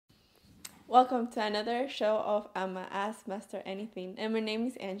Welcome to another show of Amma Ask Master Anything. And my name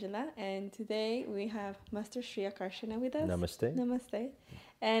is Angela, and today we have Master Shriya Karshana with us. Namaste. Namaste.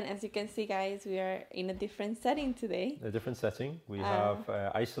 And as you can see, guys, we are in a different setting today. A different setting. We have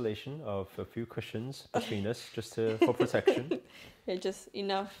isolation of a few cushions between us just for protection. Yeah, just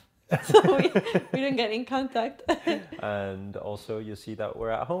enough so we don't get in contact. And also you see that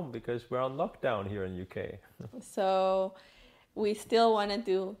we're at home because we're on lockdown here in UK. So we still want to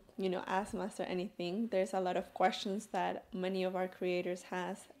do, Ask Master Anything. There's a lot of questions that many of our creators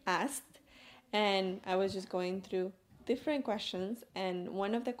has asked. And I was just going through different questions. And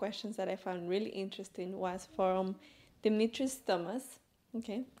one of the questions that I found really interesting was from Dimitris Thomas.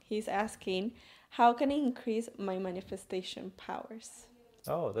 Okay. He's asking, how can I increase my manifestation powers?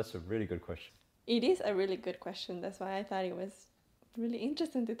 Oh, that's a really good question. It is a really good question. That's why I thought it was really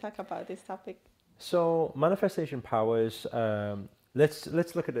interesting to talk about this topic. So manifestation powers,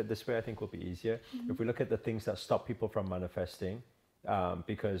 let's look at it this way. I think will be easier if we look at the things that stop people from manifesting,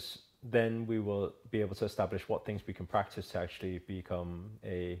 because then we will be able to establish what things we can practice to actually become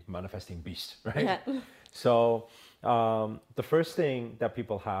a manifesting beast, right? Yeah. So the first thing that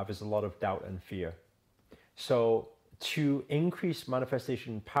people have is a lot of doubt and fear. So to increase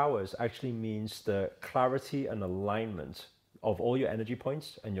manifestation powers actually means the clarity and alignment of all your energy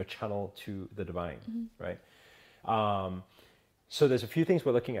points and your channel to the divine, right? So there's a few things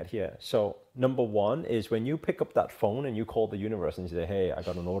we're looking at here. So number one is when you pick up that phone and you call the universe and you say, hey, I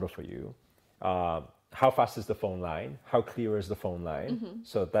got an order for you. How fast is the phone line? How clear is the phone line?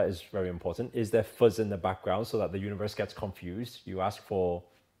 So that is very important. Is there fuzz in the background so that the universe gets confused? You ask for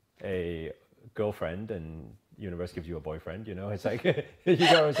a girlfriend and universe gives you a boyfriend, it's like, you know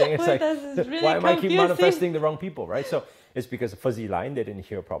what I'm saying? It's like, really why am I keep confusing. manifesting the wrong people, right? So it's because a fuzzy line, they didn't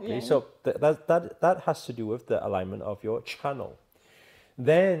hear properly. Yeah. So that has to do with the alignment of your channel.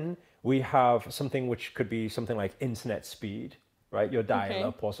 Then we have something which could be something like internet speed, right? Your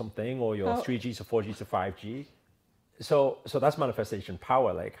dial-up or something, or your 3G to 4G to 5G. So that's manifestation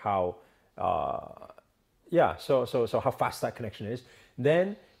power, like how, so how fast that connection is.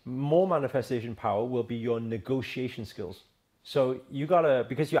 Then more manifestation power will be your negotiation skills. So you gotta,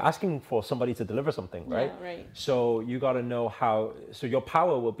 because you're asking for somebody to deliver something, right? Yeah, right. So you gotta know how, so your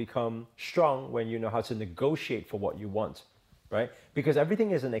power will become strong when you know how to negotiate for what you want, right? Because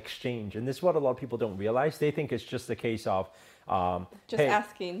everything is an exchange. And this is what a lot of people don't realize. They think it's just a case of, Just hey,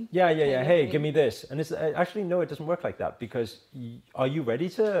 asking. Yeah. Hey, give me this. And it's actually, no, it doesn't work like that, because are you ready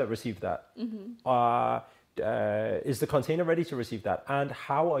to receive that? Is the container ready to receive that? And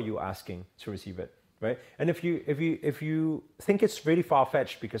how are you asking to receive it? Right? And if you think it's really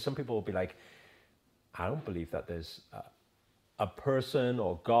far-fetched, because some people will be like, I don't believe that there's a person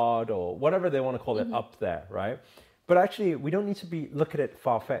or God or whatever they want to call it up there, right? But actually, we don't need to look at it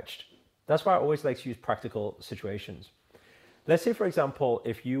far-fetched. That's why I always like to use practical situations. Let's say, for example,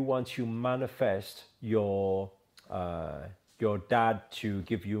 if you want to manifest your dad to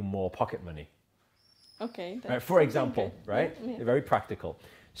give you more pocket money. Okay. Right, for example, good. right? Yeah. Very practical.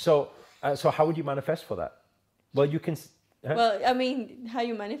 So how would you manifest for that? Well, you can. Well, I mean, how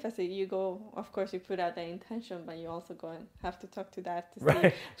you manifest it, you go, of course, you put out the intention, but you also go and have to talk to that to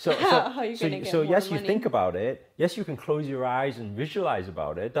Right. see how you're going to get more yes, money. you think about it. Yes, you can close your eyes and visualize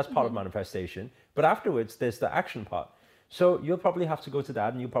about it. That's part of manifestation. But afterwards, there's the action part. So you'll probably have to go to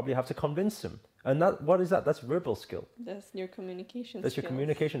dad and you'll probably have to convince him. And what is that? That's verbal skill. That's your communication That's skills. your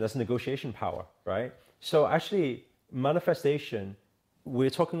communication. That's negotiation power, right? So actually, manifestation,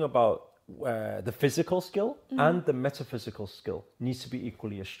 we're talking about the physical skill and the metaphysical skill needs to be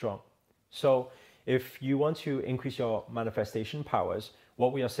equally as strong. So if you want to increase your manifestation powers,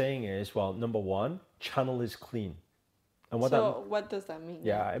 what we are saying is, well, number one, channel is clean. And what does that mean?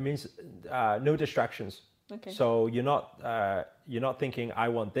 Yeah, it means no distractions. Okay. So you're not thinking, I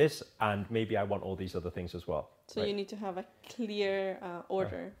want this and maybe I want all these other things as well. So right? you need to have a clear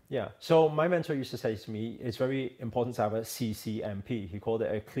order. Yeah. So my mentor used to say to me, it's very important to have a CCMP. He called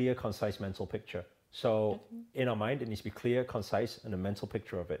it a clear, concise mental picture. So in our mind, it needs to be clear, concise, and a mental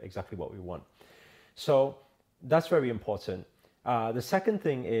picture of it, exactly what we want. So that's very important. The second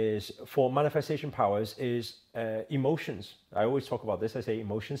thing is for manifestation powers is emotions. I always talk about this. I say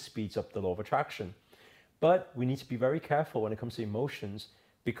emotion speeds up the law of attraction. But we need to be very careful when it comes to emotions,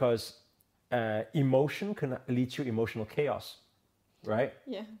 because emotion can lead to emotional chaos, right?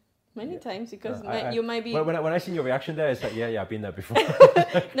 Yeah, many times, because you might be... When I see your reaction there, it's like, yeah, I've been there before.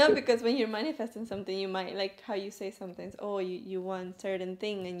 No, because when you're manifesting something, you might, like how you say sometimes, you want certain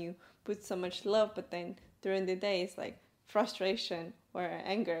thing and you put so much love, but then during the day it's like frustration or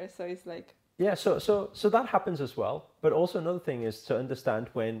anger. So it's like... Yeah, so that happens as well. But also another thing is to understand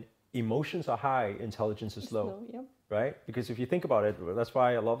when emotions are high, intelligence is low. Yep. Right? Because if you think about it, that's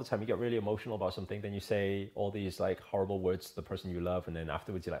why a lot of the time you get really emotional about something, then you say all these like horrible words to the person you love, and then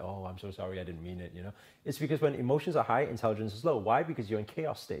afterwards you're like, oh, I'm so sorry, I didn't mean it, you know? It's because when emotions are high, intelligence is low. Why? Because you're in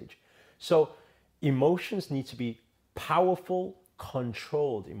chaos stage. So emotions need to be powerful,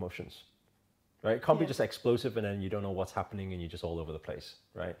 controlled emotions, right? It can't be just explosive and then you don't know what's happening and you're just all over the place,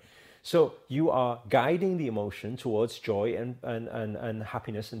 right? So you are guiding the emotion towards joy and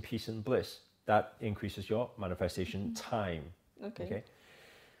happiness and peace and bliss. That increases your manifestation time. Okay.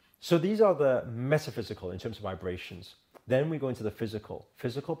 So these are the metaphysical in terms of vibrations. Then we go into the physical.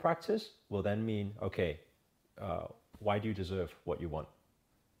 Physical practice will then mean, okay, why do you deserve what you want,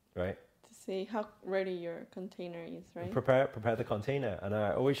 right? To see how ready your container is, right? Prepare the container. And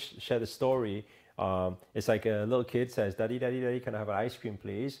I always share the story. It's like a little kid says, Daddy, can I have an ice cream,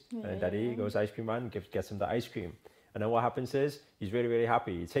 please? And Daddy goes ice cream man, gets him the ice cream. And then what happens is he's really, really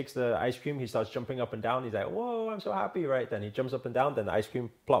happy. He takes the ice cream, he starts jumping up and down. He's like, whoa, I'm so happy, right? Then he jumps up and down, then the ice cream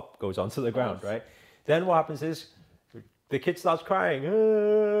plop goes onto the ground, right? Then what happens is the kid starts crying,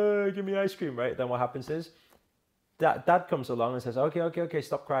 give me ice cream, right? Then what happens is dad comes along and says, okay,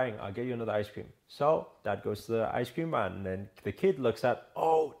 stop crying. I'll get you another ice cream. So dad goes to the ice cream man, and then the kid looks at,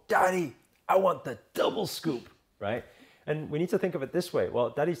 oh, Daddy, I want the double scoop, right? And we need to think of it this way. Well,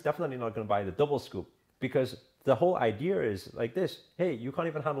 Daddy's definitely not going to buy the double scoop, because the whole idea is like this. Hey, you can't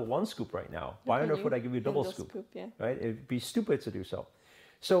even handle one scoop right now. Why on earth would I give you a double scoop? Right? It'd be stupid to do so.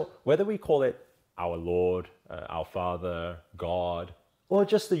 So whether we call it our Lord, our Father, God, or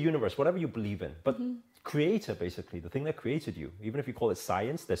just the universe, whatever you believe in, but creator, basically, the thing that created you, even if you call it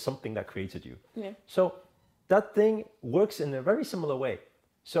science, there's something that created you. Yeah. So that thing works in a very similar way.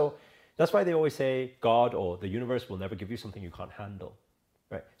 So that's why they always say God or the universe will never give you something you can't handle.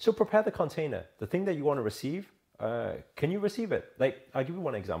 Right. So prepare the container. The thing that you want to receive, can you receive it? Like, I'll give you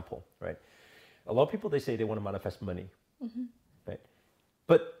one example, right? A lot of people, they say they want to manifest money, right?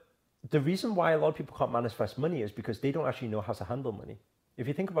 But the reason why a lot of people can't manifest money is because they don't actually know how to handle money. If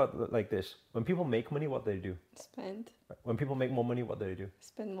you think about it like this, when people make money, what do they do? Spend. Right? When people make more money, what do they do?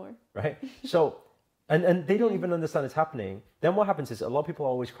 Spend more. Right? So, and they don't even understand it's happening. Then what happens is a lot of people are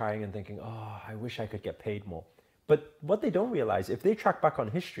always crying and thinking, oh, I wish I could get paid more. But what they don't realize, if they track back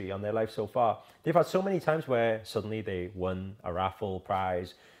on history, on their life so far, they've had so many times where suddenly they won a raffle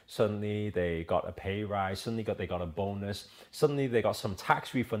prize, suddenly they got a pay rise, suddenly they got a bonus, suddenly they got some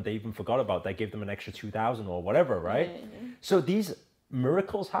tax refund they even forgot about that gave them an extra 2,000 or whatever, right? Yeah. So these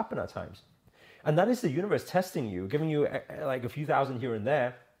miracles happen at times. And that is the universe testing you, giving you like a few thousand here and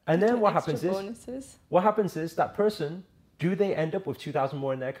there. And then what happens is that person, do they end up with 2,000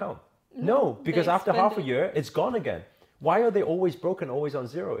 more in their account? No, because after half a year, it's gone again. Why are they always broken, always on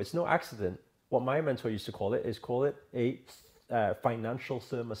zero? It's no accident. What my mentor used to call it is a financial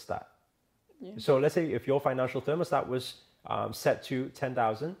thermostat. Yeah. So let's say if your financial thermostat was set to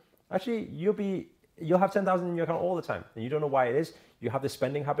 10,000, actually you'll have 10,000 in your account all the time, and you don't know why it is. You have this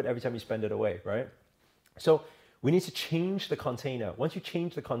spending habit every time you spend it away, right? So we need to change the container. Once you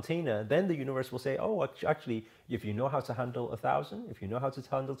change the container, then the universe will say, oh, actually, if you know how to handle 1,000, if you know how to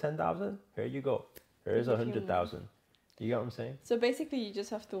handle 10,000, here you go. Here's 100,000. You get what I'm saying? So basically, you just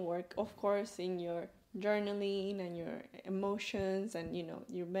have to work, of course, in your journaling and your emotions and, you know,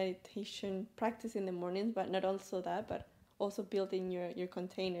 your meditation practice in the mornings, but not also that, but also building your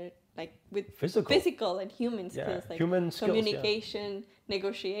container, like with physical and human skills, like human skills, communication,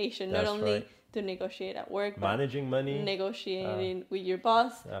 negotiation, not only to negotiate at work, managing money, negotiating with your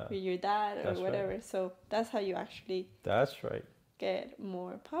boss, with your dad, or whatever. Right. So that's how you actually get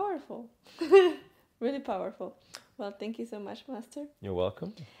more powerful. Really powerful. Well, thank you so much, Master. You're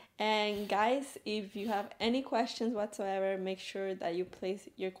welcome. And guys, if you have any questions whatsoever, make sure that you place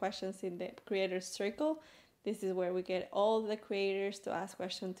your questions in the creators circle. This is where we get all the creators to ask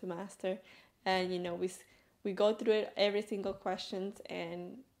questions to Master. And, you know, we go through it, every single questions,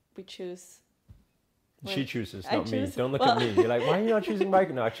 and we choose. She chooses, not me. Don't look at me. You're like, why are you not choosing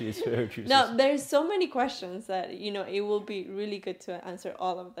Mike? No, actually, it's her who chooses. No, there's so many questions that, you know, it will be really good to answer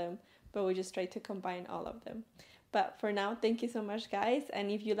all of them. But we just try to combine all of them. But for now, thank you so much, guys. And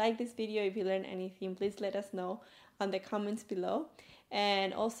if you like this video, if you learned anything, please let us know on the comments below.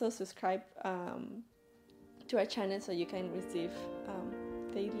 And also subscribe to our channel so you can receive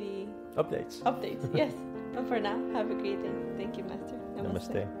daily updates. Yes. But for now, have a great day. Thank you, Master.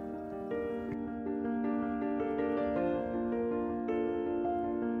 Namaste.